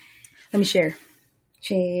Let me share.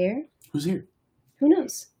 Share. Who's here? Who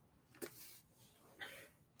knows?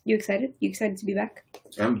 You excited? You excited to be back?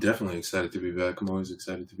 I'm definitely excited to be back. I'm always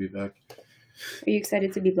excited to be back. Are you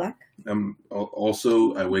excited to be black?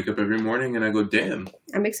 I wake up every morning and I go, damn.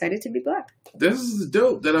 I'm excited to be black. This is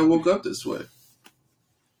dope that I woke up this way.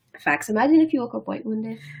 Facts. Imagine if you woke up white one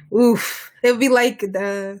day. Oof. It would be like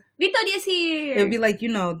the... Victoria's here! It would be like, you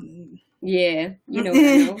know... Yeah. You know what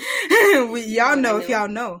I know. Y'all know if y'all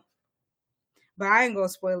know. But I ain't gonna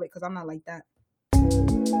spoil it because I'm not like that.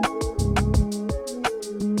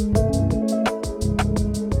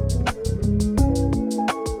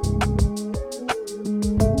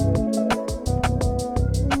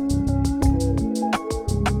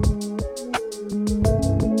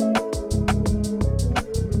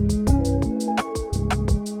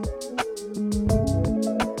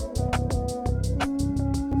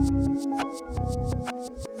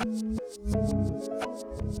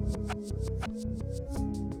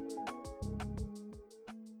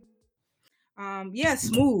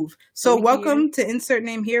 Smooth. So welcome to Insert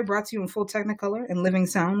Name Here, brought to you in full Technicolor and living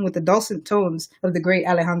sound with the dulcet tones of the great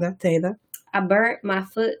Alejandra Tejeda. I burnt my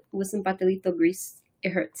foot with some patelito grease. It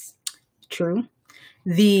hurts. True.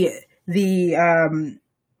 I'm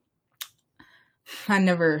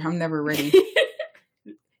never ready.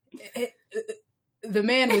 The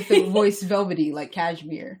man with the voice velvety like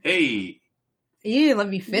cashmere. Hey. Yeah, let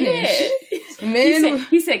me finish. Yeah.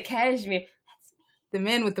 He said cashmere. The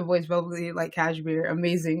man with the voice velvety like cashmere,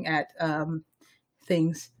 amazing at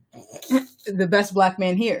things. The best black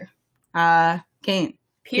man here. Kane.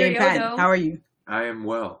 Kane Patton, how are you? I am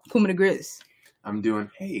well. Kuma the Grizz. I'm doing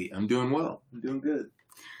well. I'm doing good.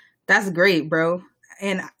 That's great, bro.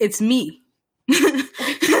 And it's me.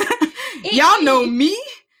 Y'all know me.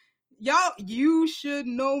 You should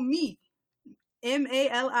know me.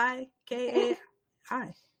 Maliki.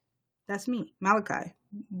 That's me, Malachi,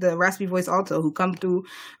 the raspy voice alto who come through.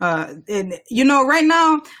 And you know, right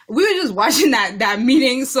now we were just watching that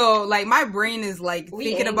meeting, so like my brain is like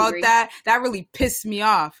thinking about that. That really pissed me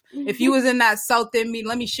off. If you was in that South End meeting,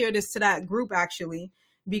 let me share this to that group actually,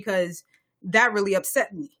 because that really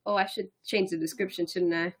upset me. Oh, I should change the description,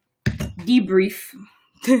 shouldn't I? Debrief.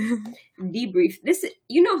 Debrief. This,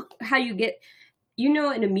 you know how you get, you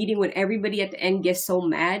know, in a meeting when everybody at the end gets so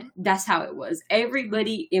mad. That's how it was.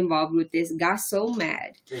 Everybody involved with this got so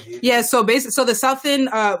mad. Yeah. So basically, so the South End.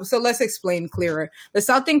 So let's explain clearer. The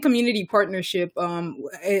South End Community Partnership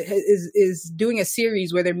is doing a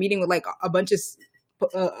series where they're meeting with like a bunch of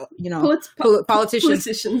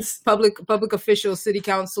politicians, public officials, city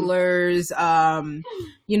councilors. They're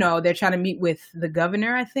trying to meet with the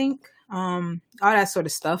governor, I think. All that sort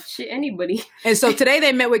of stuff. Shit, anybody. And so today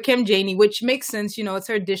they met with Kim Janey, which makes sense. You know, it's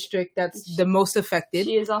her district that's the most affected.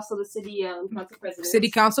 She is also the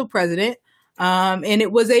city council president. And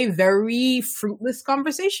it was a very fruitless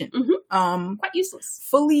conversation. Mm-hmm. Quite useless.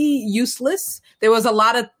 Fully useless. There was a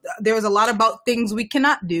lot about things we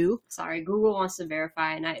cannot do. Sorry, Google wants to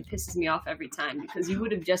verify, and it pisses me off every time because you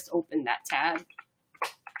would have just opened that tab,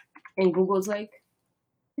 and Google's like,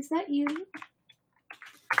 "Is that you?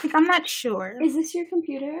 I'm not sure. Is this your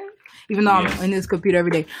computer?" Even though I'm in this computer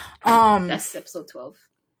every day. That's episode 12.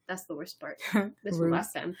 That's the worst part. This was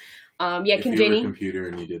last time. If Kim you Janey. were a computer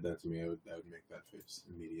and you did that to me, I would make that face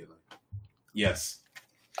immediately. Yes.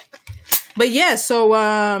 But yeah, so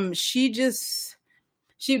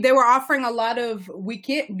they were offering a lot of, we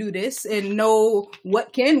can't do this, and no,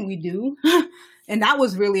 what can we do? And that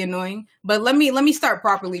was really annoying. But let me start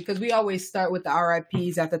properly, because we always start with the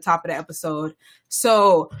RIPs at the top of the episode.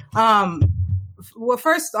 So,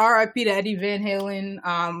 first RIP to Eddie Van Halen.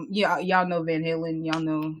 Y'all know Van Halen. Y'all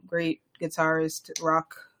know, great guitarist,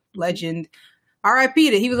 rock legend. RIP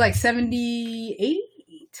to, he was like 78,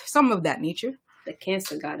 some of that nature. The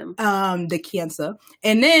cancer got him. The cancer.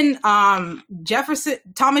 And then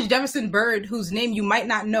Thomas Jefferson Bird, whose name you might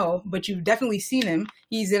not know, but you've definitely seen him.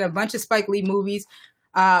 He's in a bunch of Spike Lee movies.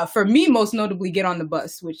 For me, most notably Get on the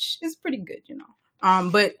Bus, which is pretty good, you know.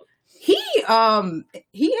 But he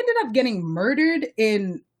ended up getting murdered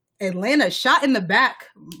in Atlanta, shot in the back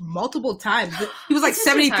multiple times. He was like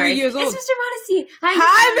 73 years old. It's Mr. Modesty.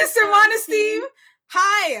 Hi, Mr. Modesty.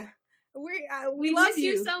 Hi. We love miss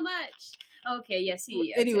you so much. Okay, yes,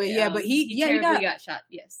 anyway, but he got shot.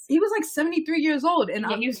 Yes, he was like 73 years old, and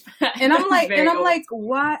he was, and I'm like,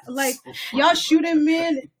 why? Like, y'all shoot him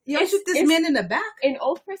in? Y'all shoot this man in the back? An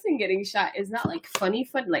old person getting shot is not like funny,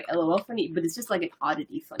 like LOL funny, but it's just like an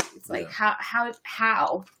oddity funny. It's like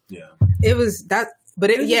how? Yeah, it was that. But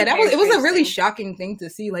It was that very was a really strange thing. shocking thing to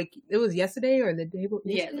see. Like, it was yesterday or the day before.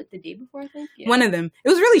 Yeah, like the day before, I think. Yeah. One of them. It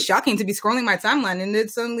was really shocking to be scrolling my timeline, and then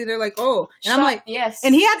suddenly they're like, "Oh," and I'm like, yes.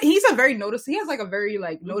 and he's a very he has like a very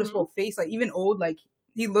like noticeable face, like even old, like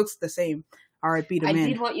he looks the same. R.I.P. to I man.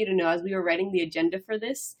 did want you to know, as we were writing the agenda for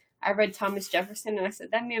this, I read Thomas Jefferson, and I said,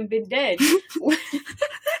 that man been dead.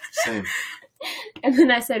 Same. And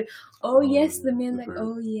then I said, oh yes, the man, like, Bird.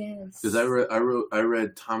 oh yes. Because I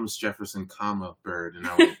read Thomas Jefferson, comma Bird, and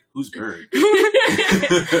I went, who's Bird?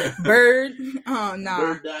 Bird. Oh nah.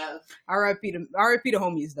 Bird died. R.I.P. to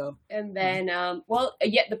homies though. And then,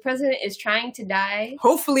 the president is trying to die.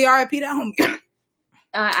 Hopefully, R.I.P. to homie.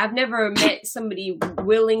 I've never met somebody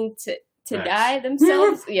willing to Nice. die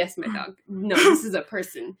themselves. Yes, my dog. No, this is a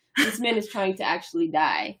person. This man is trying to actually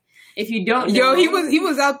die. If you don't know, Yo, he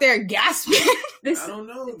was out there gasping. this I don't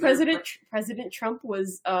know. President Trump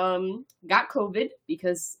was got COVID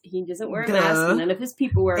because he doesn't wear a Duh. mask, and none of his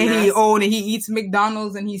people wear a And mask. and he eats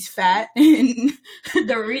McDonald's and he's fat. And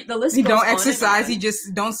The list he goes don't on and exercise. on. He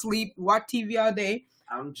just don't sleep. Watch TV all day.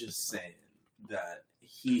 I'm just saying that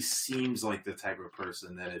he seems like the type of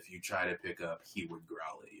person that if you try to pick up, he would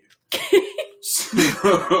growl at you. So,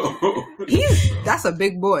 That's a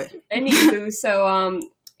big boy. Anywho, so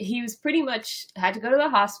he was pretty much had to go to the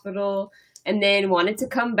hospital and then wanted to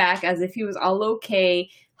come back as if he was all okay,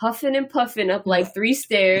 huffing and puffing up like 3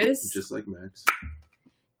 stairs. just like Max.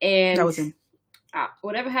 And That was him.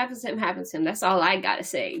 Whatever happens to him, happens to him. That's all I gotta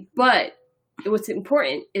say. But what's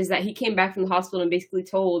important is that he came back from the hospital and basically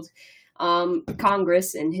told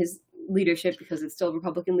Congress and his leadership, because it's still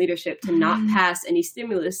Republican leadership, to not pass any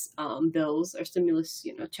stimulus bills or stimulus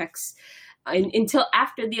checks until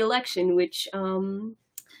after the election, which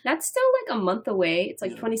that's still like a month away. It's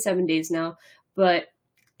like 27 days now, but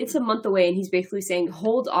it's a month away, and he's basically saying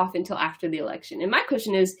hold off until after the election. And my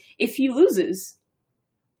question is, if he loses,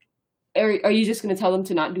 are you just going to tell them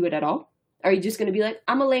to not do it at all? Are you just going to be like,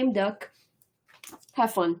 I'm a lame duck,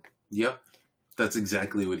 have fun? Yep. That's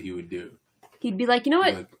exactly what he would do. He'd be like, you know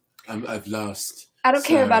what? Like, I've lost. I don't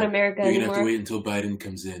care Sorry. about America You're going to have to anymore. wait until Biden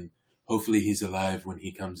comes in. Hopefully he's alive when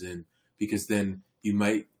he comes in, because then you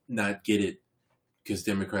might not get it, because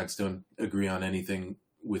Democrats don't agree on anything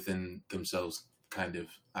within themselves, kind of.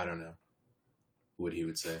 I don't know what he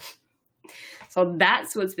would say. So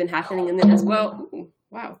that's what's been happening. And then as well, ooh,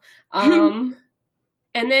 wow.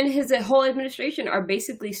 And then his whole administration are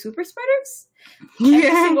basically super spreaders. Every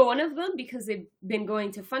single one of them, because they've been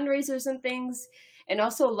going to fundraisers and things. And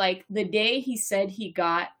also, like, the day he said he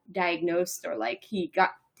got diagnosed, or like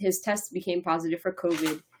his test became positive for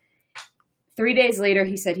COVID, 3 days later,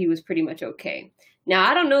 he said he was pretty much okay. Now,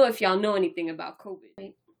 I don't know if y'all know anything about COVID.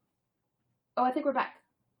 Wait. Oh, I think we're back.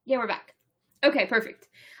 Yeah, we're back. Okay, perfect.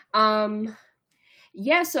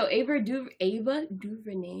 Yeah, so Ava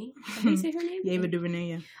DuVernay. How do you say her name? Ava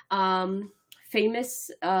DuVernay, yeah. Famous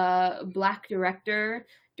Black director,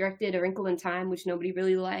 directed A Wrinkle in Time, which nobody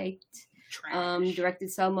really liked. Directed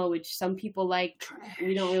Selma, which some people liked.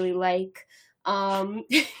 We don't really like.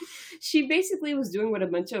 She basically was doing what a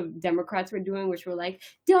bunch of Democrats were doing, which were like,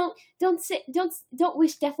 don't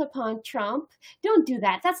wish death upon Trump. Don't do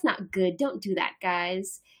that. That's not good. Don't do that,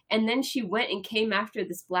 guys. And then she went and came after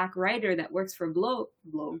this Black writer that works for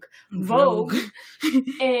Vogue,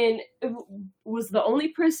 and was the only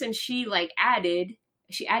person she like added.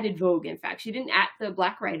 She added Vogue. In fact, she didn't add the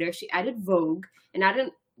Black writer. She added Vogue, and I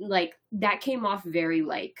didn't like that. Came off very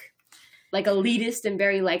like elitist and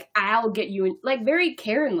very like, I'll get you in, like very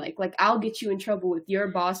Karen like I'll get you in trouble with your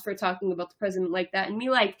boss for talking about the president like that, and me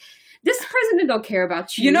like, this president don't care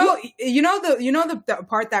about you. You know the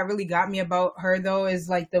part that really got me about her though is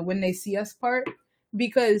like the when they see us part,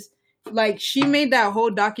 because like she made that whole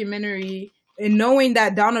documentary and knowing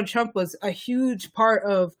that Donald Trump was a huge part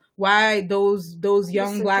of why those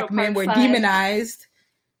young Black men were demonized,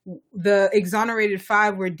 the exonerated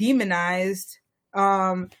 5 were demonized,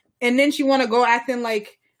 and then she want to go acting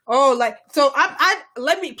like, oh, like, so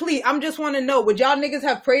I'm just want to know, would y'all niggas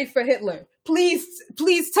have prayed for Hitler? Please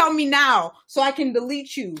tell me now so I can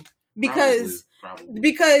delete you, because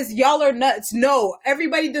y'all are nuts. No,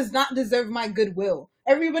 everybody does not deserve my goodwill.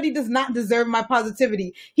 Everybody does not deserve my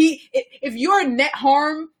positivity. If your net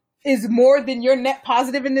harm is more than your net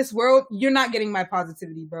positive in this world, you're not getting my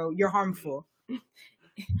positivity, bro. You're harmful.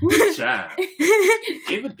 Child.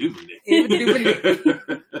 Ava DuVernay.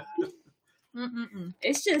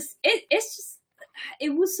 It's just it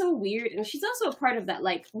was so weird. And she's also a part of that,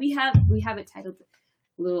 like, we have it titled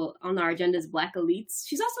little on our agendas, Black elites.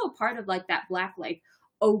 She's also a part of like that Black, like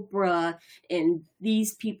Oprah and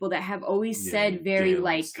these people that have always said very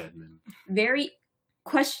like Stedman. Very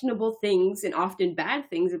questionable things and often bad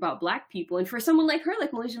things about Black people. And for someone like her,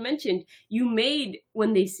 like Malaysia mentioned, you made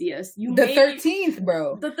When They See Us. You The made 13th,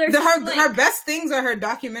 bro. The 13th. Her best things are her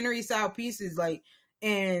documentary style pieces, like,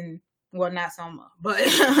 and well, not Selma, but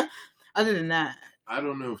other than that, I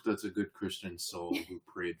don't know if that's a good Christian soul who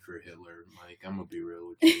prayed for Hitler. Like, I'm gonna be real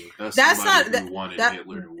with you. That's not who wanted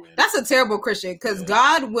Hitler to win. That's a terrible Christian, because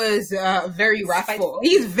God was very wrathful.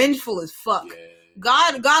 He's vengeful as fuck. Yeah.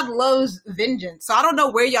 God loves vengeance. So I don't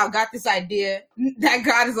know where y'all got this idea that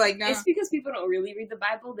God is like, no. It's because people don't really read the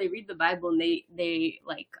Bible. They read the Bible and they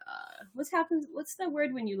like what's that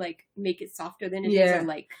word when you like make it softer than it is, or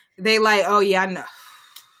like they like, oh yeah, I know.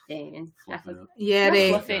 Dang. Yeah,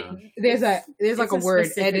 there's like a word,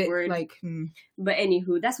 edit word. like But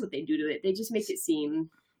anywho, that's what they do to it. They just make it seem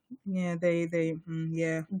yeah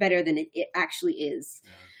better than it actually is.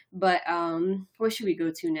 Yeah. But where should we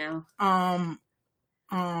go to now?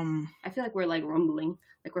 I feel like we're like rumbling,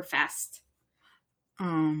 like we're fast.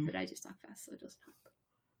 But I just talk fast, so it doesn't help.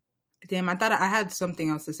 Damn, I thought I had something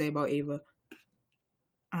else to say about Ava.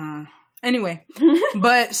 Anyway,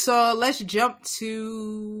 but so let's jump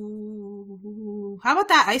to, how about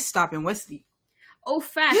that ice stop in Westy? Oh,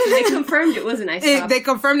 fact. They confirmed it was an ice stop. They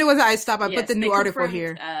confirmed it was an ice stop. I put the new article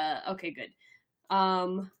here. Okay, good.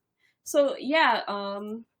 So yeah,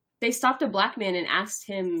 they stopped a Black man and asked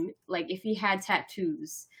him like if he had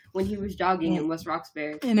tattoos when he was jogging in West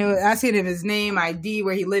Roxbury. And it was asking him his name, ID,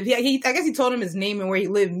 where he lived. I guess he told him his name and where he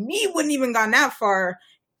lived. Me wouldn't even gone that far.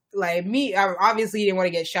 Like me, I obviously didn't want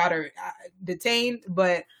to get shot or detained,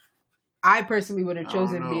 but I personally would have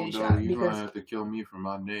chosen being shot. You're gonna have to kill me for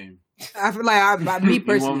my name. I feel like me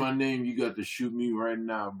personally. You want my name? You got to shoot me right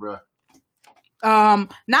now, bruh.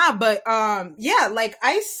 Yeah, like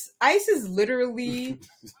ICE is literally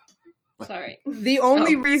sorry. The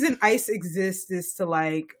only reason ICE exists is to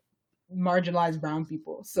like marginalize brown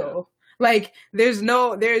people. So like because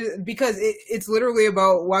it's literally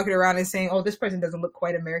about walking around and saying, oh, this person doesn't look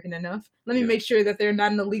quite American enough. Let me make sure that they're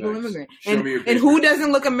not an illegal immigrant. And who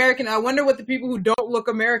doesn't look American? I wonder what the people who don't look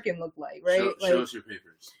American look like, right? Show us your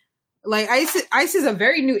papers. Like ICE is a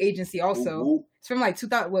very new agency also. Ooh. It's from like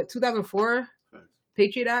 2004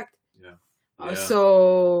 Patriot Act. Yeah.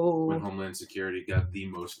 So when Homeland Security got the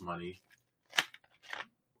most money.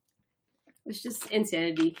 It's just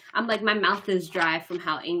insanity. I'm like, my mouth is dry from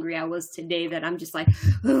how angry I was today that I'm just like,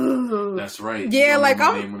 ugh. That's right. Yeah, like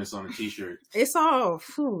name when it's on a t-shirt. It's all,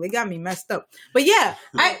 it got me messed up. But yeah,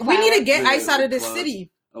 we need to get ICE out of this city.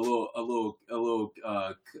 A little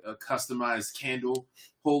customized candle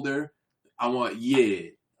holder. I want, yeah,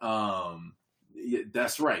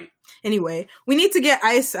 that's right. Anyway, we need to get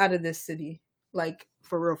ICE out of this city. Like,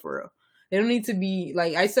 for real. They don't need to be,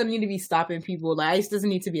 like, ICE doesn't need to be stopping people. Like, ICE doesn't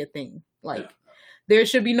need to be a thing. Like, there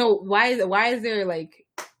should be no, why is there, like,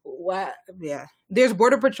 what? Yeah. There's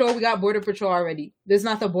Border Patrol. We got Border Patrol already. There's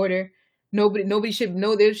not the border. Nobody should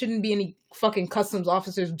know. There shouldn't be any fucking customs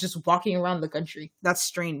officers just walking around the country. That's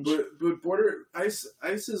strange. But border ICE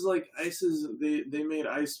is like they made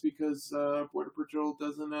ICE because Border Patrol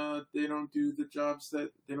they don't do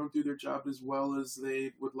their job as well as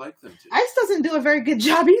they would like them to. ICE doesn't do a very good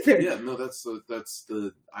job either. Yeah, no, that's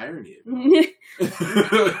the irony. The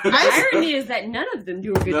irony is that none of them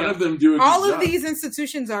do a good job. None of them do a good job. All of these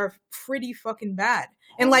institutions are pretty fucking bad,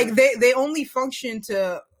 and like they only function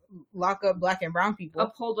to lock up Black and brown people,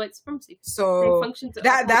 uphold white supremacy. So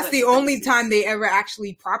that's the only time they ever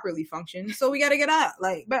actually properly function. So we got to get out,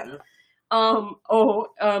 like. But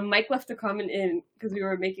Mike left a comment in because we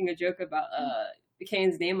were making a joke about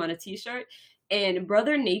Kane's name on a T-shirt, and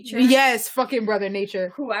Brother Nature. Yes, fucking Brother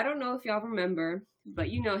Nature. Who I don't know if y'all remember, but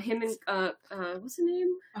you know him and what's the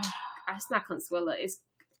name? It's not Consuela. It's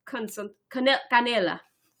Canela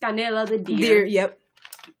the deer. Yep.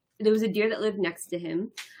 There was a deer that lived next to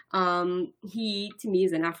him. He, to me,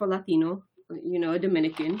 is an Afro-Latino, a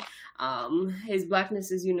Dominican. His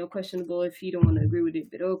blackness is, questionable if you don't want to agree with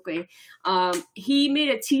it, but okay. He made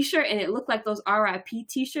a T-shirt, and it looked like those RIP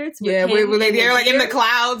T-shirts. Yeah, they're like in the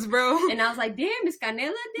clouds, bro. And I was like, damn, Miss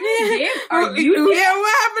Canela, damn, are you there? Yeah,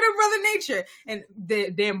 what happened to Brother Nature? And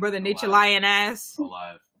the damn Brother Nature lion ass.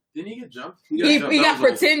 Alive. Didn't he get jumped? He got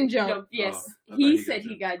pretend jump. Yes. He said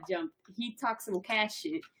he got jumped. He talked some cash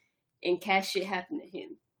shit, and cash shit happened to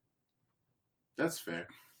him. That's fair.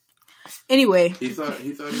 Anyway, he thought he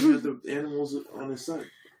had the animals on his side.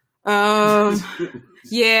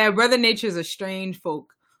 Yeah, Brother Nature's a strange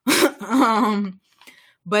folk. But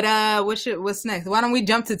what's next? Why don't we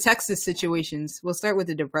jump to Texas situations? We'll start with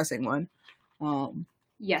the depressing one.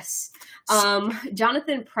 Yes.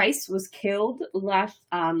 Jonathan Price was killed last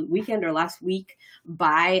weekend or last week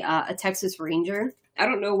by a Texas Ranger. I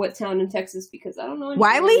don't know what town in Texas because I don't know anything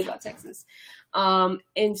Wiley? about Texas.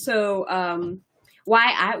 And so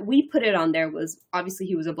why we put it on there was obviously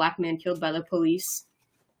he was a black man killed by the police.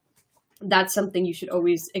 That's something you should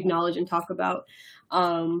always acknowledge and talk about.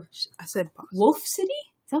 I said Wolf City?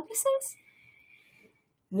 Is that what it says?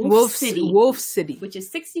 Wolf City, which is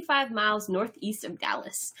 65 miles northeast of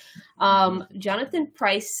Dallas. Jonathan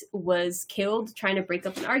Price was killed trying to break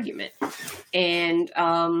up an argument. And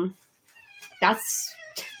that's,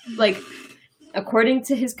 like, according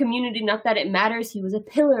to his community, not that it matters, he was a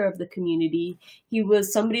pillar of the community. He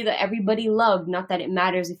was somebody that everybody loved, not that it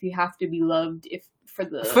matters if you have to be loved for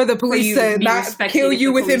the police to not kill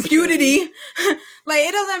you with impunity. Like,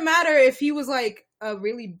 it doesn't matter if he was like a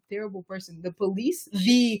really terrible person. The police,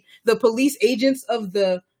 the police agents of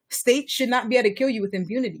the state should not be able to kill you with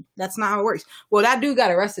impunity. That's not how it works. Well, that dude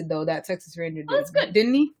got arrested though. That Texas Ranger did. Oh, that's good.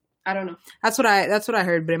 Didn't he? I don't know. That's what I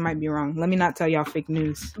heard, but it might be wrong. Let me not tell y'all fake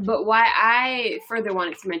news. But why I further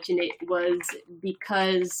wanted to mention it was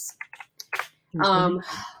because dang,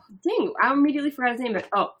 I immediately forgot his name.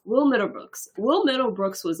 Will Middlebrooks. Will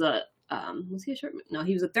Middlebrooks was was he a short? No,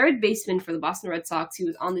 he was a third baseman for the Boston Red Sox. He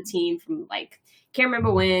was on the team from like, can't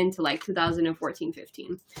remember when, to like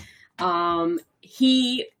 2014-15.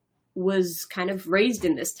 He was kind of raised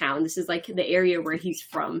in this town. This is like the area where he's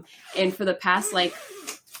from. And for the past thank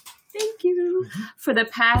you. For the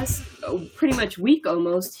past pretty much week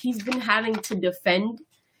almost, he's been having to defend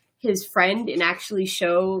his friend and actually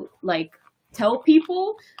tell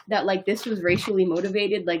people that like this was racially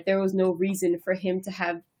motivated. Like there was no reason for him to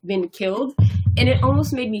have been killed. And it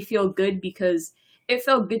almost made me feel good because it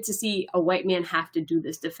felt good to see a white man have to do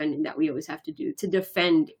this defending that we always have to do, to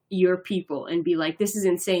defend your people and be like, this is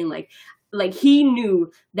insane. Like he knew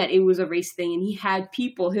that it was a race thing and he had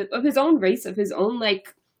people of his own race, of his own,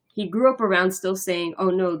 like, he grew up around still saying, oh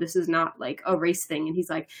no, this is not like a race thing. And he's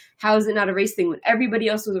like, how is it not a race thing when everybody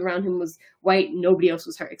else was around him was white, nobody else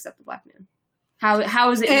was hurt except the black man?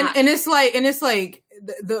 How is it not? And it's like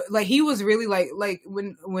the like he was really like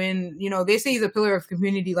when you know they say he's a pillar of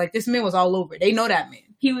community, like this man was all over. They know that man.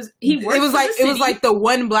 He worked it was like the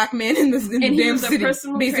one black man in the damn he was city, a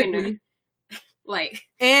personal basically. trainer. Like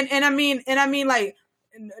and I mean like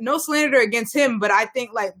no slander against him, but I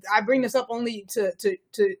think like I bring this up only to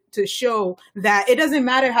show that it doesn't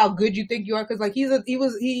matter how good you think you are, because like he had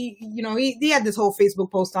this whole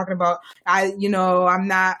Facebook post talking about I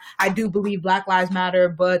do believe Black Lives Matter,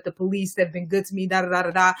 but the police have been good to me, da da da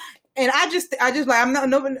da da. And I just like I'm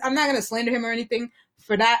not gonna slander him or anything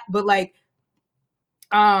for that, but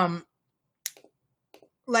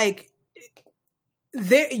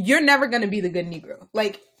you're never gonna be the good Negro.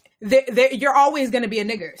 Like you're always gonna be a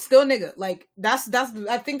nigger, still nigga. Like that's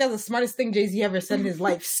I think that's the smartest thing Jay-Z ever said in his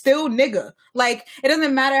life. Still nigga. Like it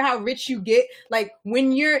doesn't matter how rich you get. Like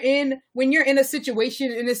when you're in a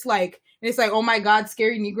situation and it's like oh my God,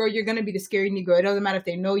 scary Negro, you're gonna be the scary Negro. It doesn't matter if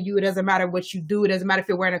they know you. It doesn't matter what you do. It doesn't matter if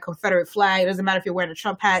you're wearing a Confederate flag. It doesn't matter if you're wearing a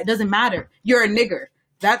Trump hat. It doesn't matter. You're a nigger.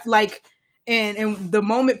 That's like. And the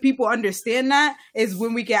moment people understand that is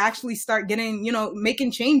when we can actually start getting,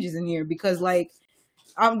 making changes in here, because like.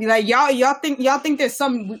 Like y'all think there's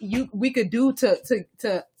something we could do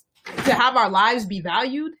to have our lives be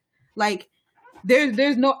valued? Like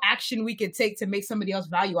there's no action we could take to make somebody else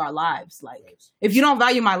value our lives. Like if you don't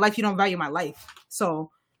value my life, you don't value my life.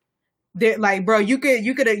 So they're like, bro, you could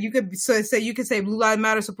say Blue Lives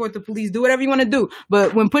Matter, support the police, do whatever you want to do.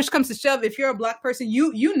 But when push comes to shove, if you're a black person,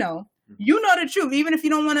 you know the truth. Even if you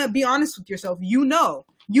don't want to be honest with yourself, you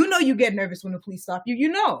get nervous when the police stop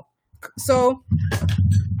you. So.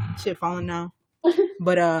 Shit falling now,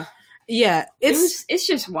 but yeah, it's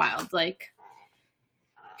just wild. Like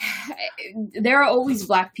there are always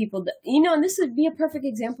black people that and this would be a perfect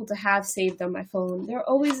example to have saved on my phone. There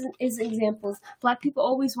always is examples. Black people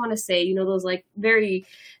always want to say, those like very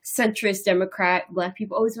centrist Democrat black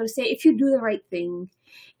people always want to say, if you do the right thing,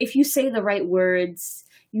 if you say the right words,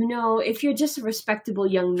 if you're just a respectable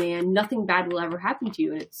young man, nothing bad will ever happen to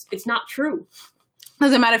you. And it's not true.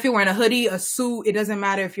 Doesn't matter if you're wearing a hoodie, a suit. It doesn't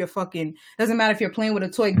matter if you're doesn't matter if you're playing with a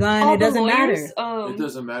toy gun. All it doesn't matter. It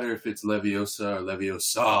doesn't matter if it's Leviosa or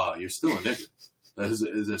Leviosa. You're still a nigga. That's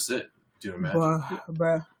it. Do you imagine?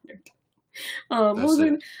 Bruh.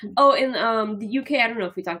 In the UK, I don't know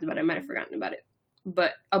if we talked about it. I might have forgotten about it.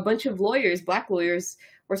 But a bunch of black lawyers,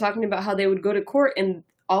 were talking about how they would go to court and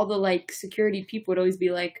all the like security people would always be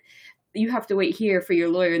like, you have to wait here for your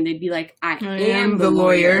lawyer. And they'd be like, I am the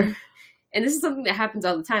lawyer. And this is something that happens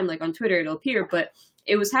all the time, like on Twitter, it'll appear, but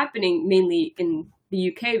it was happening mainly in the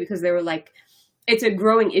UK because they were like, it's a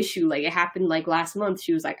growing issue. Like, it happened like last month.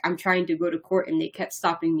 She was like, I'm trying to go to court and they kept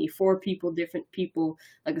stopping me. 4 people, different people,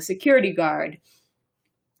 like a security guard,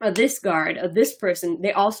 this guard, this person.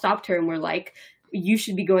 They all stopped her and were like, you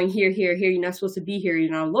should be going here, here, here. You're not supposed to be here.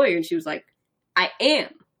 You're not a lawyer. And she was like, I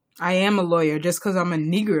am a lawyer just because I'm a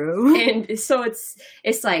Negro. And so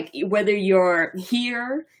it's like, whether you're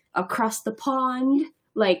here, across the pond,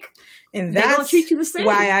 like, and they don't treat you the same.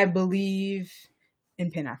 Why I believe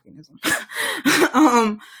in Pan-Africanism.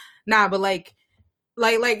 Nah, but like,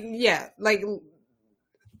 yeah, like,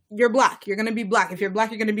 you're black. You're gonna be black. If you're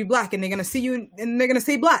black, you're gonna be black, and they're gonna see you, and they're gonna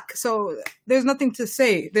say black. So there's nothing to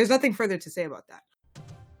say. There's nothing further to say about that.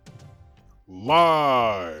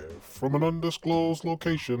 Live from an undisclosed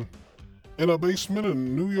location in a basement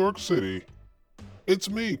in New York City, it's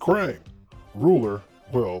me, Krang, ruler,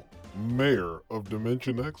 well, mayor of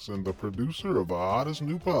Dimension X and the producer of the hottest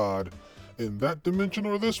new pod in that dimension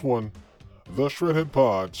or this one, the Shredhead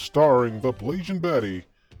Pod, starring the Blasian Baddie,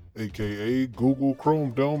 aka Google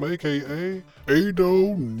Chrome Dome, aka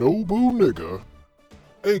Ado Nobu Nigga,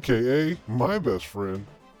 aka my best friend,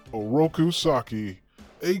 Oroku Saki,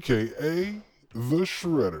 aka the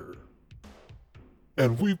Shredder.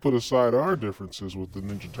 And we put aside our differences with the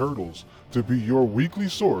Ninja Turtles to be your weekly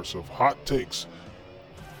source of hot takes,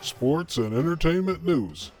 sports, and entertainment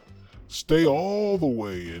news. Stay all the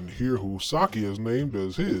way and hear who Saki has named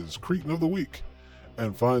as his Cretin of the Week,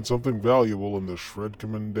 and find something valuable in the Shred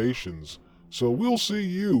Commendations. So we'll see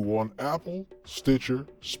you on Apple, Stitcher,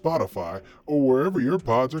 Spotify, or wherever your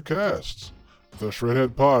pods are casts. The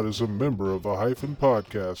Shredhead Pod is a member of the Hyphen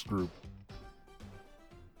Podcast Group.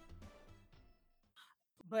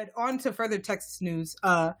 But on to further Texas news.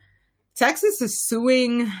 Texas is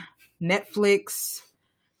suing Netflix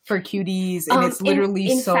for cuties, and it's literally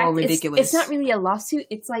in so fact, ridiculous. It's not really a lawsuit.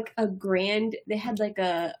 It's like a grand. They had like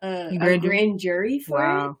a grand jury for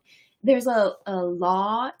it. There's a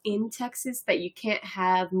law in Texas that you can't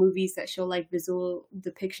have movies that show like visual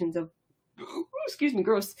depictions of, excuse me,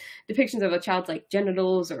 gross depictions of a child's like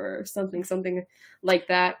genitals or something like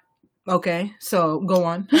that. Okay, so go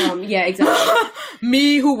on. Yeah, exactly.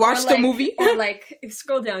 Me who watched the movie, or like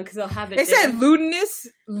scroll down because I'll have it. They said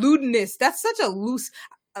lewdness. That's such a loose.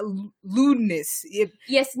 Lewdness.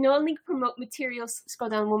 Yes, no link promote materials. Scroll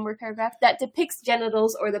down one more paragraph that depicts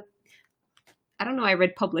genitals or the. I don't know. I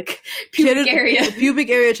read public pubic area. Pubic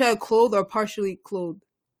area, child clothed or partially clothed.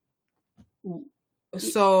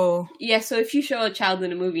 So yeah. So if you show a child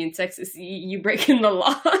in a movie in Texas, you breaking the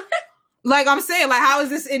law. Like I'm saying, like how is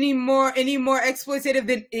this any more exploitative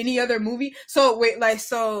than any other movie? So wait, like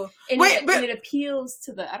so and wait, but it appeals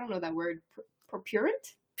to the I don't know that word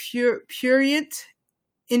prurient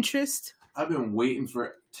interest. I've been waiting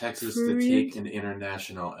for Texas to take an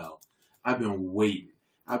international L. I've been waiting.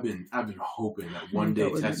 I've been hoping that one day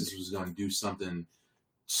Texas was going to do something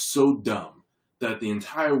so dumb that the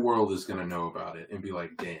entire world is going to know about it and be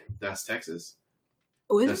like, "Damn, that's Texas."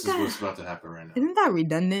 This is what's about to happen right now. Isn't that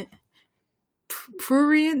redundant?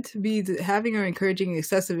 Prurient be having or encouraging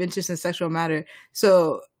excessive interest in sexual matter.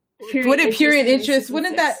 So, purient interest?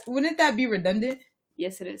 Wouldn't that be redundant?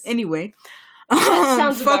 Yes, it is. Anyway,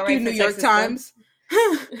 fuck you, New York Times.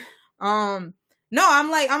 No,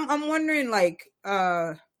 I'm wondering, like,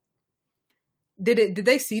 did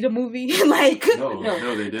they see the movie? Like,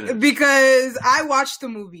 no, they didn't. Because I watched the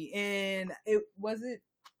movie and it wasn't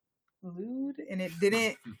lewd, and it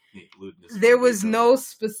didn't. There was no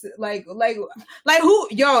specific, like who,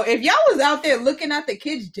 yo, if y'all was out there looking at the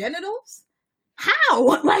kids' genitals.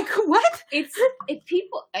 How? Like, what? It's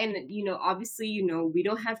people, and obviously, we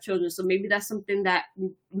don't have children, so maybe that's something that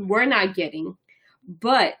we're not getting.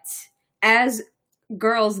 But as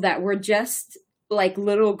girls that were just like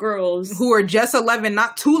little girls who were just 11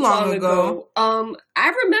 not too long ago,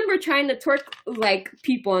 I remember trying to twerk like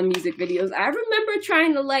people on music videos. I remember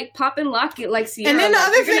trying to like pop and lock it like Sierra. And then the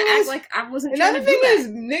other thing is, like I wasn't trying to do that. Another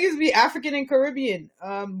thing is, niggas be African and Caribbean.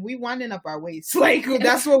 We winding up our waist. Like,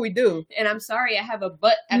 that's what we do. And I'm sorry I have a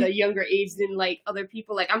butt at a younger age than like other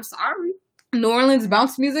people. Like, I'm sorry. New Orleans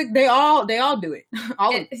bounce music, they all do it.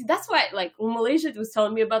 That's why, like, when Malaysia was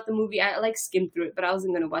telling me about the movie, I like skimmed through it, but I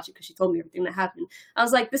wasn't gonna watch it because she told me everything that happened. I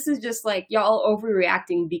was like, this is just like y'all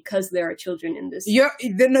overreacting because there are children in this. They're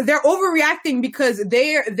overreacting because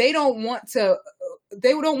they don't want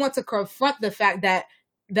to confront the fact that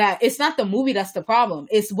it's not the movie that's the problem.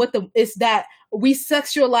 It's that we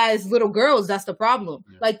sexualize little girls. That's the problem.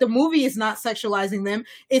 Yeah. Like, the movie is not sexualizing them.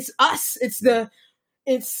 It's us. It's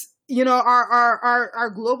our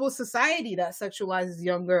global society that sexualizes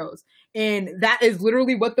young girls. And that is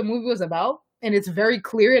literally what the movie was about. And it's very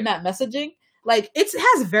clear in that messaging. Like it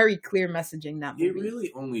has very clear messaging, that movie. It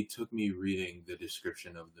really only took me reading the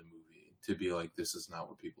description of the movie to be like, this is not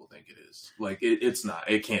what people think it is. Like it's not.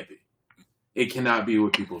 It can't be. It cannot be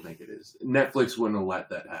what people think it is. Netflix wouldn't have let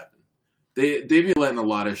that happen. They be letting a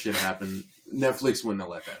lot of shit happen. Netflix wouldn't have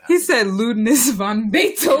let that happen. He said Ludwig von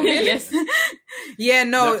Beethoven. Yes. Yeah,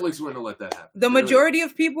 no. Netflix wouldn't have let that happen. The majority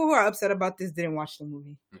of people who are upset about this didn't watch the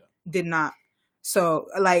movie. Yeah. Did not. So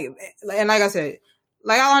like I said,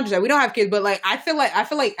 like I understand we don't have kids, but like I feel like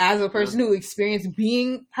as a person who experienced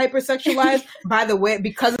being hypersexualized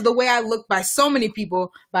because of the way I look by so many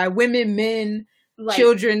people, by women, men, Like,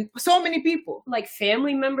 children, so many people. like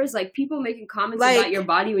family members, like people making comments Like- about your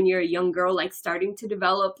body when you're a young girl, like starting to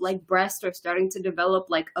develop like breast or starting to develop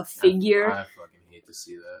like a figure. I fucking hate to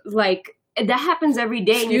see that. Like that happens every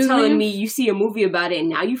day, and you're Excuse telling me? me you see a movie about it and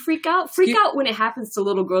now you freak out? Freak out when it happens to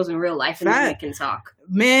little girls in real life and then Right. they can talk.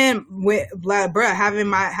 Man, bruh,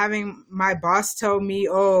 having my boss tell me,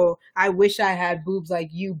 "Oh, I wish I had boobs like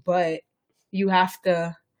you, but you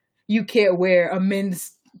can't wear a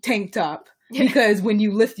men's tank top because when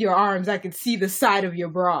you lift your arms, I can see the side of your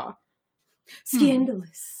bra."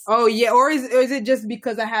 Scandalous. Oh yeah, or is it just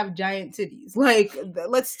because I have giant titties? Like,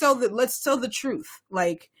 let's tell the truth.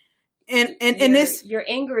 Like, and this, Your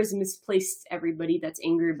anger is misplaced, everybody that's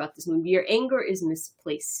angry about this movie. Your anger is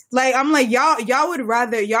misplaced. like, I'm like, y'all would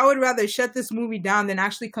rather shut this movie down than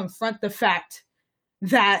actually confront the fact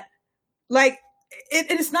that, like,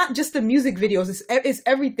 it's not just the music videos. It's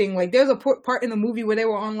everything. Like, there's a part in the movie where they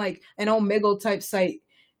were on like an Omegle type site,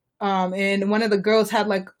 and one of the girls had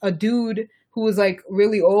like a dude who was like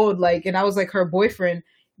really old, like, and I was like her boyfriend,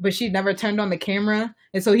 but she never turned on the camera,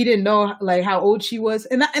 and so he didn't know like how old she was,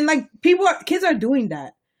 and like kids are doing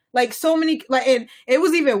that, like so many, like, and it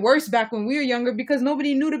was even worse back when we were younger because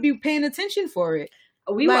nobody knew to be paying attention for it.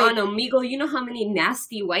 We were Like- on Omegle. You know how many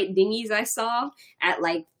nasty white dinghies I saw at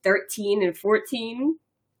like 13 and 14?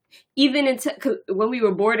 Even when we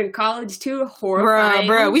were bored in college too, horrifying.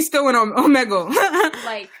 Bruh, we still went on Omegle.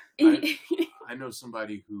 like I know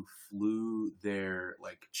somebody who flew their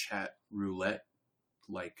like chat roulette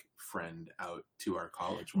like friend out to our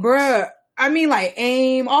college once. Bruh, I mean, like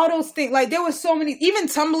AIM, all those things. Like there was so many. Even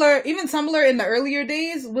Tumblr in the earlier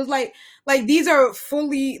days was like these are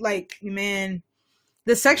fully like, man,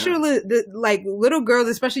 the sexual, like little girls,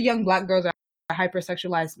 especially young Black girls, are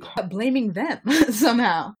hypersexualized. Yeah. Blaming them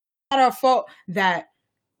somehow. Not our fault that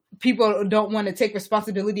people don't want to take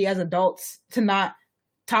responsibility as adults to not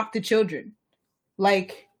talk to children.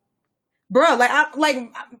 Like, bro,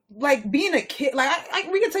 like being a kid, like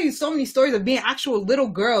we can tell you so many stories of being actual little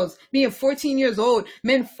girls, being 14 years old,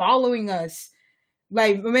 men following us,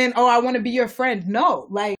 like, man, oh, I want to be your friend. No,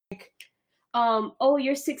 like, oh,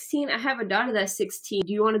 you're 16. I have a daughter that's 16.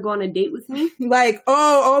 Do you want to go on a date with me? like,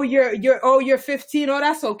 you're 15. Oh,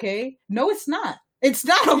 that's okay. No, it's not. It's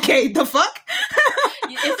not okay. The fuck?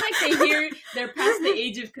 It's like they're past the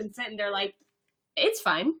age of consent and they're like, it's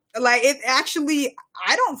fine. Like, it actually,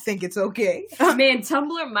 I don't think it's okay. Man,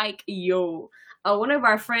 Tumblr Mike, yo. One of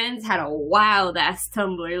our friends had a wild ass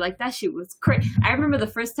Tumblr. Like, that shit was crazy. I remember the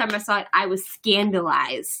first time I saw it, I was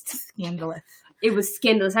scandalized. Scandalous. It was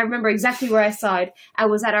scandalous. I remember exactly where I saw it. I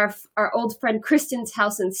was at our old friend Kristen's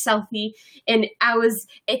house in Southie, and I was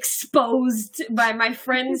exposed by my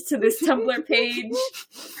friends to this Tumblr page.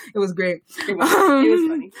 It was great. It was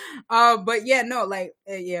funny. But yeah, no, like,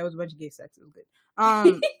 yeah, it was a bunch of gay sex. It was good.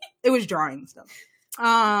 It was drawing and stuff.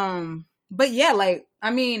 But yeah, like, I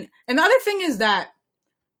mean, and the other thing is that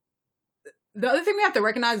we have to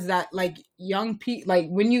recognize is that, like, young people, like,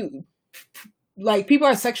 when you, like, people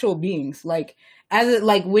are sexual beings. Like,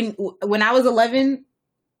 when I was 11,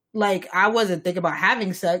 like, I wasn't thinking about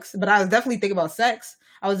having sex, but I was definitely thinking about sex.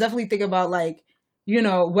 I was definitely thinking about, like, you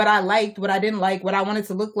know, what I liked, what I didn't like, what I wanted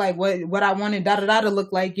to look like, what I wanted to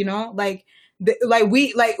look like, you know, like,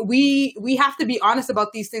 we have to be honest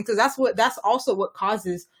about these things, because that's also what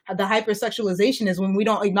causes the hypersexualization, is when we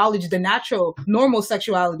don't acknowledge the natural, normal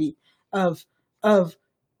sexuality of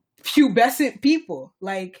pubescent people.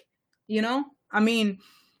 Like, you know, I mean,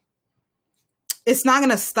 it's not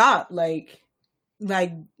gonna stop. Like,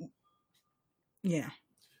 yeah.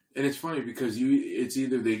 And it's funny because it's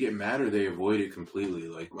either they get mad or they avoid it completely.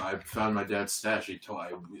 Like, I found my dad's stash.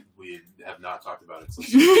 We have not talked about it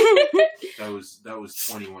since. that was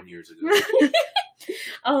 21 years ago.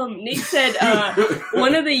 Nate said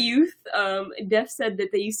one of the youth, Def said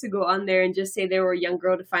that they used to go on there and just say they were a young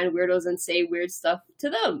girl to find weirdos and say weird stuff to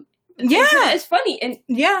them. Yeah, it's funny, and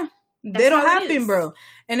yeah, That's that'll how it happen, is. bro.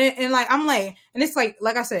 and like I'm like, and it's like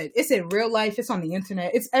I said, it's in real life, it's on the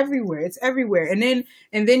internet, it's everywhere, and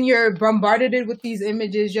then you're bombarded with these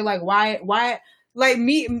images. You're like, why like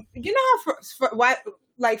me, you know how why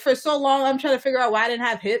like for so long I'm trying to figure out why I didn't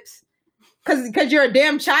have hips. Cause you're a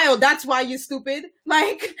damn child. That's why you're stupid.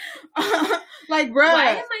 Like, like, bro.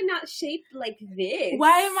 Why am I not shaped like this?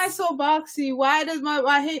 Why am I so boxy?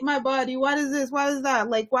 I hate my body? Why does this? Why does that?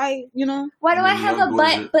 Like, why, you know? Why do I have a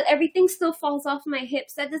butt, Are... but everything still falls off my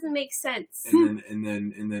hips? That doesn't make sense. And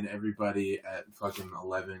then everybody at fucking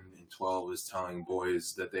 11 and 12 is telling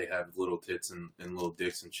boys that they have little tits and little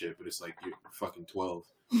dicks and shit, but it's like, you're fucking 12.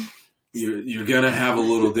 You're gonna have a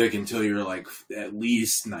little dick until you're like at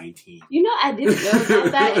least 19. You know, I didn't know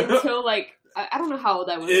about that until like I don't know how old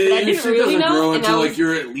I was, but I didn't really know. And like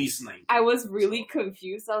you're at least 19. I was really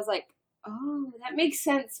confused. I was like, oh, that makes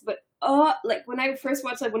sense. But like when I first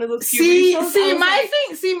watched like one of those puberty shows, my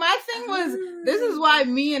thing was this is why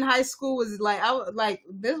me in high school was like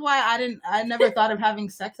this is why I never thought of having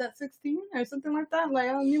sex at 16 or something like that. Like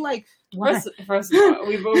I mean, like first of all,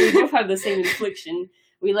 we both have the same infliction.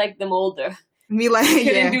 We like them older. Me like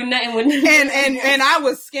couldn't do nothing when and I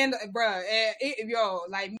was scandal, bruh. Yo,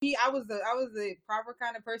 like me, I was the proper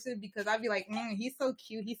kind of person because I'd be like, he's so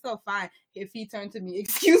cute, he's so fine. If he turned to me,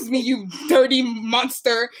 excuse me, you dirty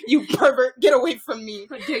monster, you pervert, get away from me.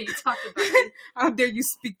 How dare you talk about me? How dare you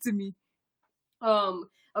speak to me?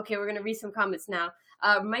 Okay, we're gonna read some comments now.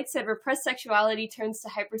 Mike said, repressed sexuality turns to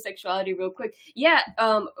hypersexuality real quick. Yeah,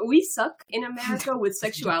 we suck in America with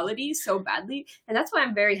sexuality so badly. And that's why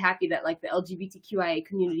I'm very happy that, like, the LGBTQIA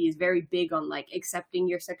community is very big on, like, accepting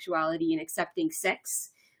your sexuality and accepting sex.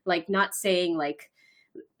 Like, not saying, like,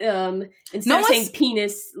 instead of saying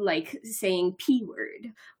penis, like, saying P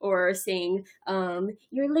word. Or saying,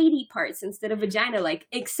 your lady parts instead of vagina. Like,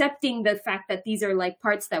 accepting the fact that these are, like,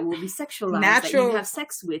 parts that will be sexualized, that you have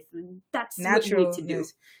sex with. That's natural what we need to do.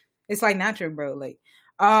 It's like natural, bro. Like,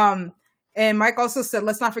 and Mike also said,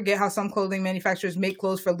 let's not forget how some clothing manufacturers make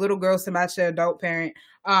clothes for little girls to match their adult parent.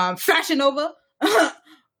 Fashion Nova.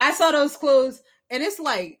 I saw those clothes, and it's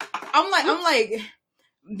like, I'm like,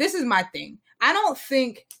 this is my thing. I don't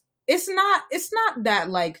think it's not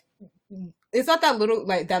that like it's not that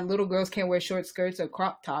little girls can't wear short skirts or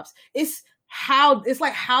crop tops. It's how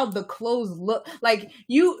the clothes look. Like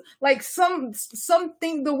you like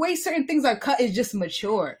something the way certain things are cut is just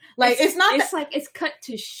mature. Like it's cut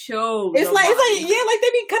to show. It's like they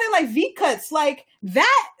be cutting like V cuts. Like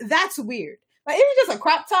that's weird. Like if it's just a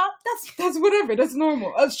crop top, that's whatever. That's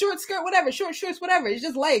normal. A short skirt, whatever. Short shorts, whatever. It's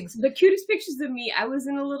just legs. The cutest pictures of me, I was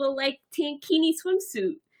in a little like tankini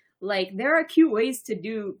swimsuit. Like there are cute ways to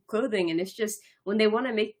do clothing, and it's just when they want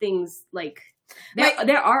to make things like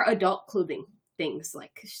there are adult clothing things.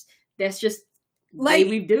 Like that's just like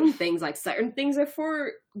we've done things. Like certain things are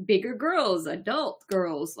for bigger girls, adult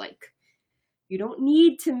girls. Like you don't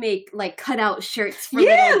need to make like cutout shirts for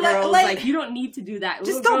little girls. Like you don't need to do that.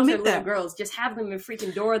 Just little don't girls make are that. Little girls. Just have them in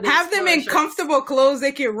freaking Dora the Have them in shirts. comfortable clothes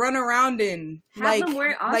they can run around in. Have them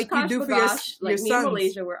wear Oshkosh like you do for your like sons. me in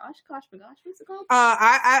Malaysia wear Oshkosh Bagosh. What's it called?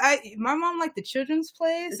 My mom liked the children's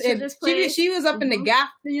place. She was up in the Gap,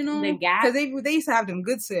 you know, the Gap because they used to have them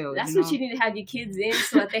good sales. That's what you need to have your kids in,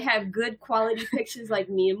 so that they have good quality pictures. Like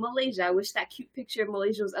me in Malaysia, I wish that cute picture of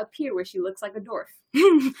Malaysia was up here, where she looks like a dwarf.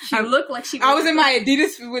 She looked like she. I was in my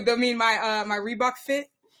Adidas with my Reebok fit,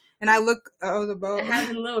 and I was about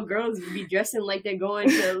having little girls be dressing like they're going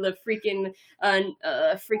to the freaking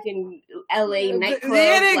LA nightclub.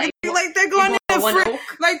 Yeah, like they're going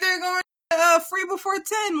to free before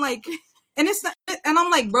 10, like, and it's not, and I'm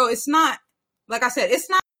like, bro, it's not like I said, it's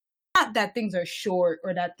not that things are short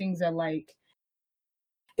or that things are like,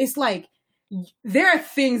 it's like there are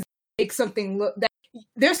things that make something look that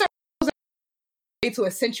there's certain to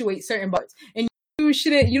accentuate certain parts, and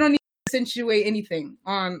you don't need to accentuate anything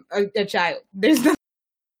on a child. There's nothing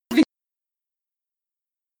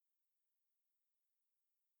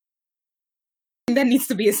that needs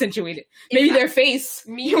to be accentuated. Maybe their face.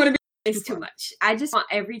 You want to be is too much. I just want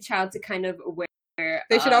every child to kind of wear.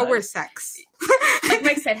 They should all wear sacks. Like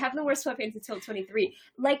Mike said, have them wear sweatpants until 23.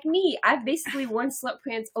 Like me, I've basically worn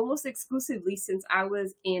sweatpants almost exclusively since I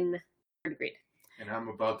was in 3rd grade. And I'm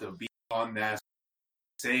about to be on that.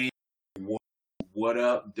 Say what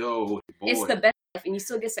up, though, boy. It's the best life, and you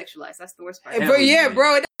still get sexualized. That's the worst part. But yeah,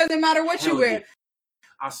 bro, it doesn't matter what you wear.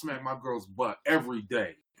 I smack my girl's butt every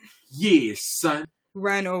day. Yeah, son.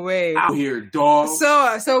 Run away. Out here, dog.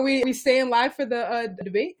 So we staying live for the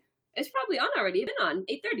debate? It's probably on already. It's been on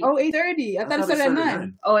 8:30. Oh, 8:30. I thought it started at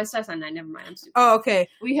 9. Oh, it starts at 9. Never mind. I'm stupid. Oh, okay.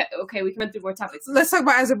 We can run through more topics. Let's talk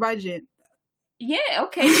about Azerbaijan. Yeah,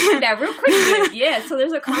 okay, let's do that real quick. Yeah, so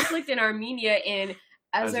there's a conflict in Armenia and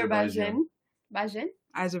Azerbaijan.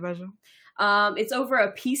 Azerbaijan. It's over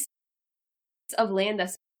a piece of land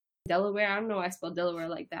that's Delaware. I don't know why I spelled Delaware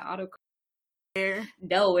like that.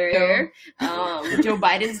 Delaware. Joe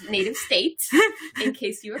Biden's native state, in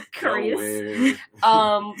case you were curious.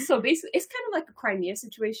 So basically, it's kind of like a Crimea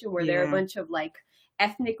situation where there are a bunch of like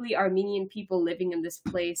ethnically Armenian people living in this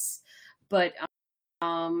place, but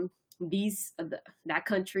that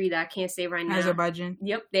country that I can't say right now, Azerbaijan.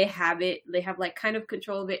 Yep, they have it. They have like kind of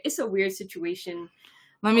control of it. It's a weird situation.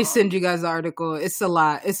 Let me send you guys the article. It's a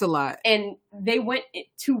lot. And they went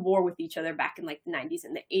to war with each other back in like the 90s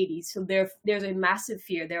and the 80s. So there's a massive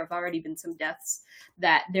fear. There have already been some deaths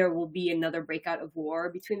that there will be another breakout of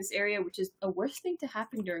war between this area, which is a worst thing to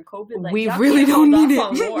happen during COVID. Like, we really don't need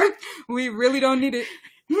it. We really don't need it.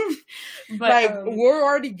 But war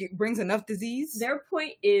already brings enough disease. Their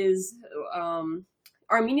point is,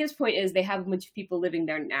 Armenia's point is they have a bunch of people living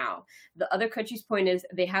there now. The other country's point is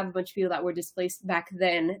they have a bunch of people that were displaced back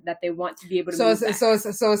then that they want to be able to move back. So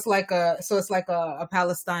it's like a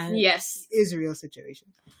Palestine Israel situation.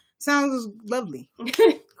 Sounds lovely.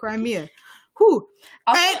 Crimea. Whew.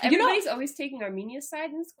 Also, everybody's always taking Armenia's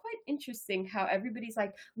side, and it's quite interesting how everybody's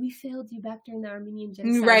like, we failed you back during the Armenian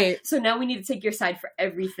genocide. Right. So now we need to take your side for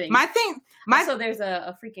everything. Also, there's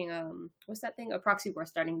a freaking, what's that thing? A proxy war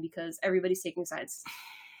starting because everybody's taking sides.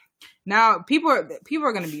 Now, people are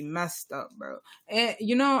going to be messed up, bro. And,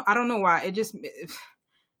 I don't know why.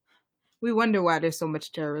 We wonder why there's so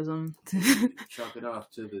much terrorism. Chalk it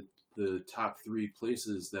off to the top 3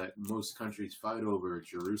 places that most countries fight over: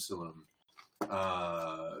 Jerusalem,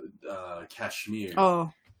 Kashmir.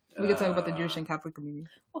 Oh, we can talk about the Jewish and Catholic community.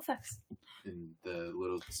 Well, facts. In the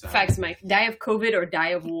little south. Facts, Mike. Die of COVID or die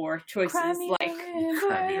of war. Choices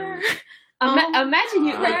Crimea.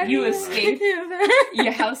 Imagine you escape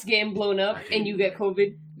your house getting blown up and you get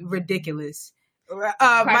COVID. Ridiculous.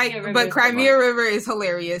 Crimea River is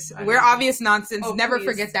hilarious. We're obvious nonsense. Never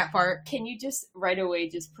forget that part. Can you just right away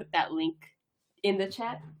just put that link in the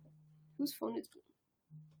chat? Whose phone is?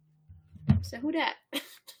 So who that?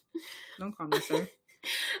 Don't call me sir.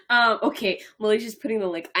 Okay, Malaysia's putting the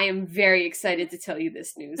link. I am very excited to tell you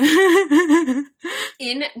this news.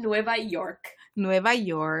 In Nueva York,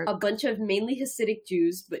 a bunch of mainly Hasidic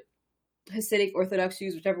Jews, but Hasidic Orthodox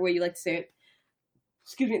Jews, whichever way you like to say it,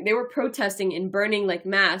 they were protesting and burning like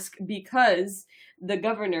masks because the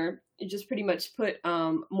governor just pretty much put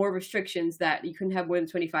more restrictions that you couldn't have more than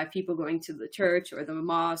 25 people going to the church or the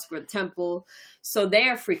mosque or the temple. So they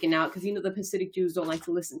are freaking out because, the Hasidic Jews don't like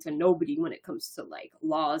to listen to nobody when it comes to like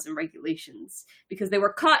laws and regulations, because they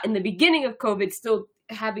were caught in the beginning of COVID still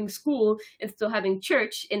having school and still having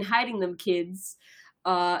church and hiding them kids.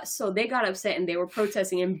 So they got upset and they were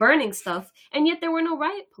protesting and burning stuff, and yet there were no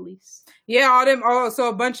riot police. Yeah, so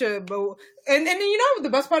a bunch of, and the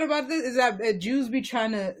best part about this is that Jews be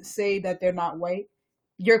trying to say that they're not white.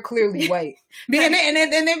 You're clearly white. and they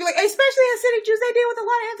be like, especially Hasidic Jews, they deal with a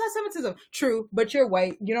lot of anti-Semitism. True, but you're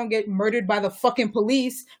white. You don't get murdered by the fucking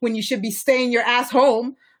police when you should be staying your ass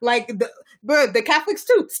home. Like the Catholics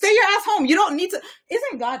too. Stay your ass home. You don't need to.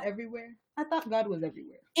 Isn't God everywhere? I thought God was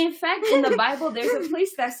everywhere. In fact, in the Bible, there's a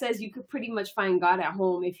place that says you could pretty much find God at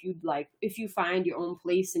home if you find your own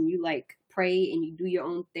place and you like pray and you do your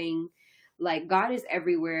own thing. Like, God is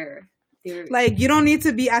everywhere. Like, you don't need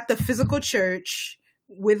to be at the physical church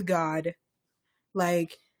with God.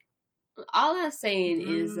 Like, all I'm saying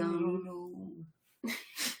is, I don't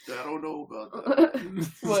know about that.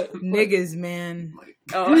 What? Niggas, man.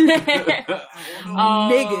 Niggas.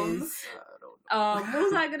 What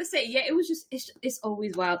was I gonna say? Yeah, it was just it's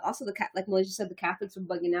always wild. Also, like Malaysia said, the Catholics are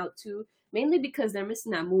bugging out too, mainly because they're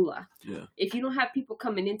missing that moolah. Yeah. If you don't have people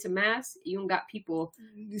coming into mass, you don't got people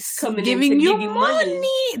coming giving in to you give you money.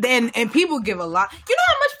 And people give a lot. You know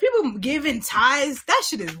how much people give in tithes? That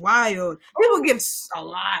shit is wild. People give a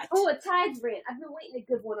lot. Oh, a tithe rant. I've been waiting to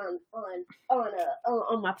give one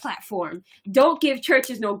on my platform. Don't give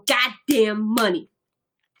churches no goddamn money.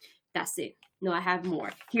 That's it. No, I have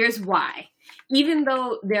more. Here's why. Even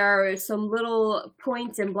though there are some little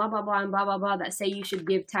points and blah, blah, blah, and blah, blah, blah that say you should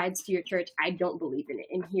give tithes to your church, I don't believe in it.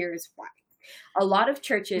 And here's why. A lot of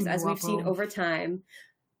churches, as we've seen over time,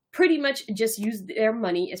 pretty much just use their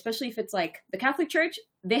money, especially if it's like the Catholic Church,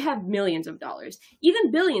 they have millions of dollars,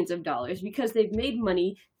 even billions of dollars, because they've made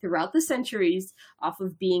money throughout the centuries off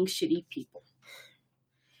of being shitty people.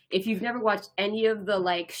 if you've never watched any of the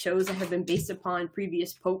like shows that have been based upon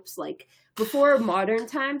previous popes, like before modern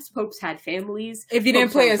times, popes had families. If you didn't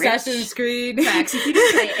Popes play were rich. Assassin's Creed, Facts. If you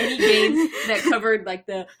didn't play any game that covered like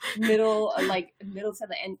the middle to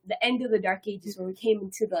the end of the Dark Ages, when we came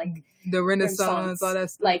into the like the Renaissance, all that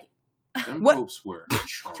stuff. like Them What? popes were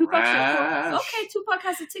Tupac. trash. Okay, Tupac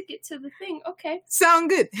has a ticket to the thing. Okay. Sound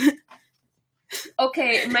good.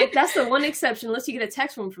 Okay, Mike, that's the one exception, unless you get a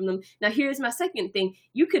tax form from them. Now, here's my second thing.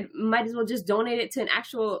 You might as well just donate it to an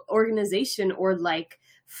actual organization or, like,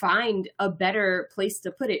 find a better place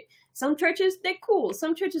to put it. Some churches, they're cool.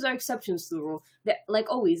 Some churches are exceptions to the rule. Like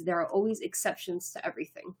always, there are always exceptions to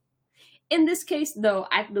everything. In this case, though,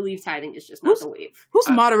 I believe tithing is just not the wave. Who's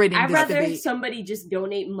moderating I'd this rather debate? somebody just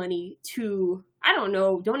donate money to, I don't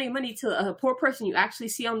know, donate money to a poor person you actually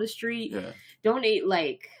see on the street. Yeah. Donate,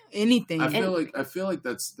 like... Anything. I feel like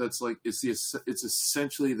that's like it's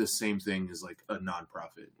essentially the same thing as like a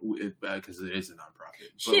nonprofit because it is a nonprofit.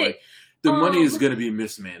 But Shit. like the money is going to be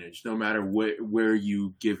mismanaged no matter where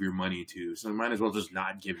you give your money to. So you might as well just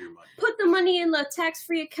not give your money. Put the money in a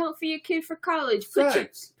tax-free account for your kid for college.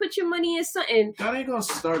 Facts. Put your money in something. God ain't gonna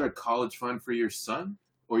start a college fund for your son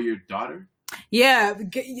or your daughter. Yeah,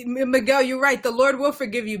 Miguel, you're right. The Lord will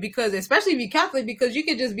forgive you because, especially if you're Catholic, because you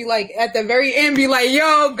could just be like, at the very end, be like,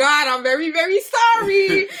 yo, God, I'm very, very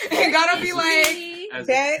sorry. And God will be like, As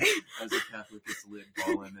that. a Catholic, it's lit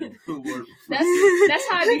balling and the Lord. That's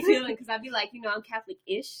how I be feeling, because I be like, I'm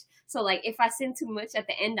Catholic-ish. So, like, if I sin too much at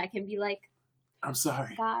the end, I can be like, I'm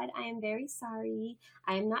sorry. God, I am very sorry.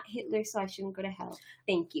 I am not Hitler, so I shouldn't go to hell.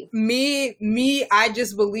 Thank you. Me, I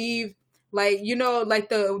just believe, like, like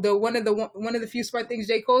the one of the few smart things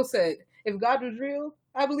J. Cole said. If God was real,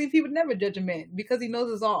 I believe he would never judge a man because he knows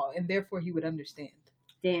us all, and therefore he would understand.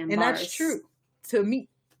 Damn, And bars. that's true to me.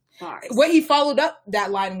 Bars. What he followed up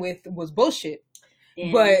that line with was bullshit.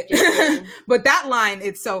 Damn, But just- but that line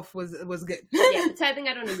itself was good. yeah, the tithing,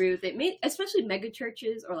 I don't agree with it. Especially mega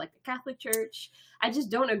churches or like the Catholic Church. I just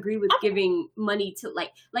don't agree with giving money to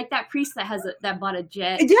like that priest that bought a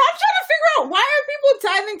jet. Yeah, I'm trying to figure out why are people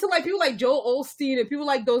tithing to like people like Joel Osteen and people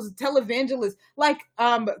like those televangelists. Like,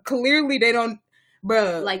 clearly they don't,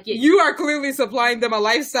 bruh. Like, you are clearly supplying them a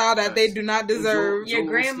lifestyle that they do not deserve. Your Joel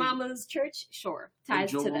grandmama's church, sure, And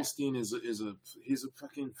ties Joel to that. Osteen he's a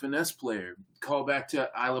fucking finesse player. Call back to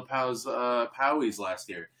Isla Pow's Powies last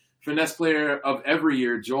year. Finesse player of every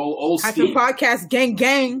year, Joel Hyphen Osteen. podcast, gang.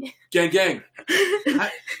 Gang.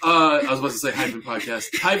 I was about to say Hyphen podcast.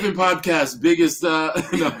 Hyphen podcast,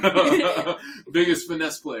 biggest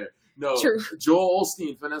finesse player. No, True. Joel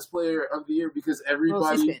Osteen, finesse player of the year, because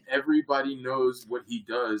Osteen. everybody knows what he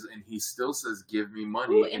does, and he still says, "Give me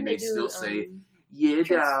money," Ooh, and they do, still say, "Yeah,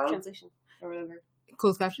 dog." translation or whatever.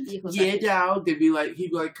 Closed captions. Yeah, dog. He'd be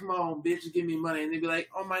like, "Come on, bitch, give me money," and they'd be like,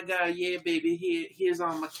 "Oh my god, yeah, baby, here's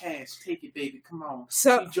all my cash. Take it, baby. Come on."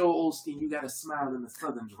 So See, Joel Osteen, you got a smile in the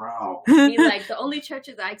southern drawl. I mean, like, the only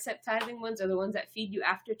churches I accept tithing ones are the ones that feed you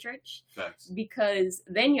after church, Facts. because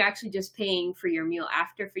then you're actually just paying for your meal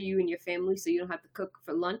after for you and your family, so you don't have to cook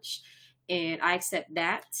for lunch. And I accept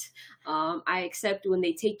that. I accept when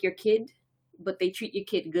they take your kid, but they treat your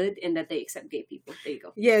kid good, and that they accept gay people. There you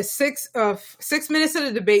go. yeah, 6 minutes of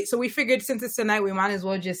the debate. So we figured since it's tonight, we might as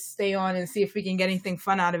well just stay on and see if we can get anything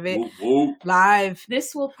fun out of it Whoop, whoop. live.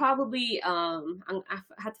 This will probably I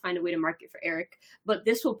have to find a way to mark it for Eric, but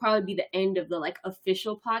this will probably be the end of the like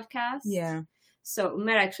official podcast. Yeah. So we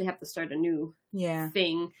might actually have to start a new Yeah.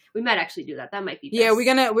 thing. We might actually do that. That might be best. Yeah,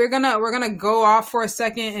 we're gonna go off for a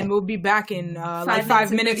second, and we'll be back in like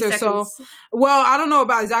 5 minutes or so. Well, I don't know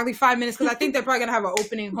about exactly 5 minutes because I think they're probably gonna have an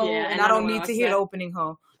opening ho, Yeah, and I I don't don't wanna need watch to hear that. the opening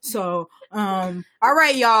ho. So, all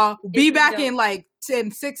right, y'all, be It's back dope. in like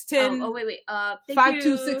 10. Oh wait. Thank 5 you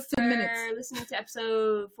to 6 for minutes. listening to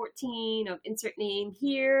episode 14 of Insert Name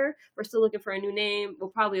here. We're still looking for a new name. We'll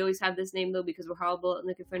probably always have this name though because we're horrible at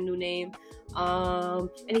looking for a new name.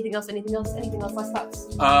 Anything else? Last thoughts?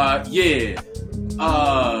 Yeah.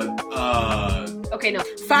 Okay, no.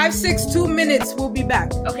 5, 6, 2 minutes. We'll be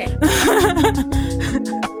back. Okay.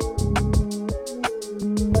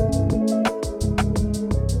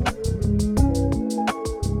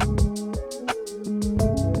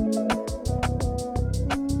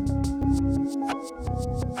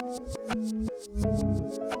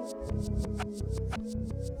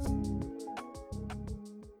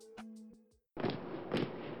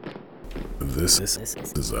 This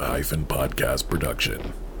is a Hyphen Podcast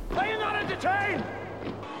production.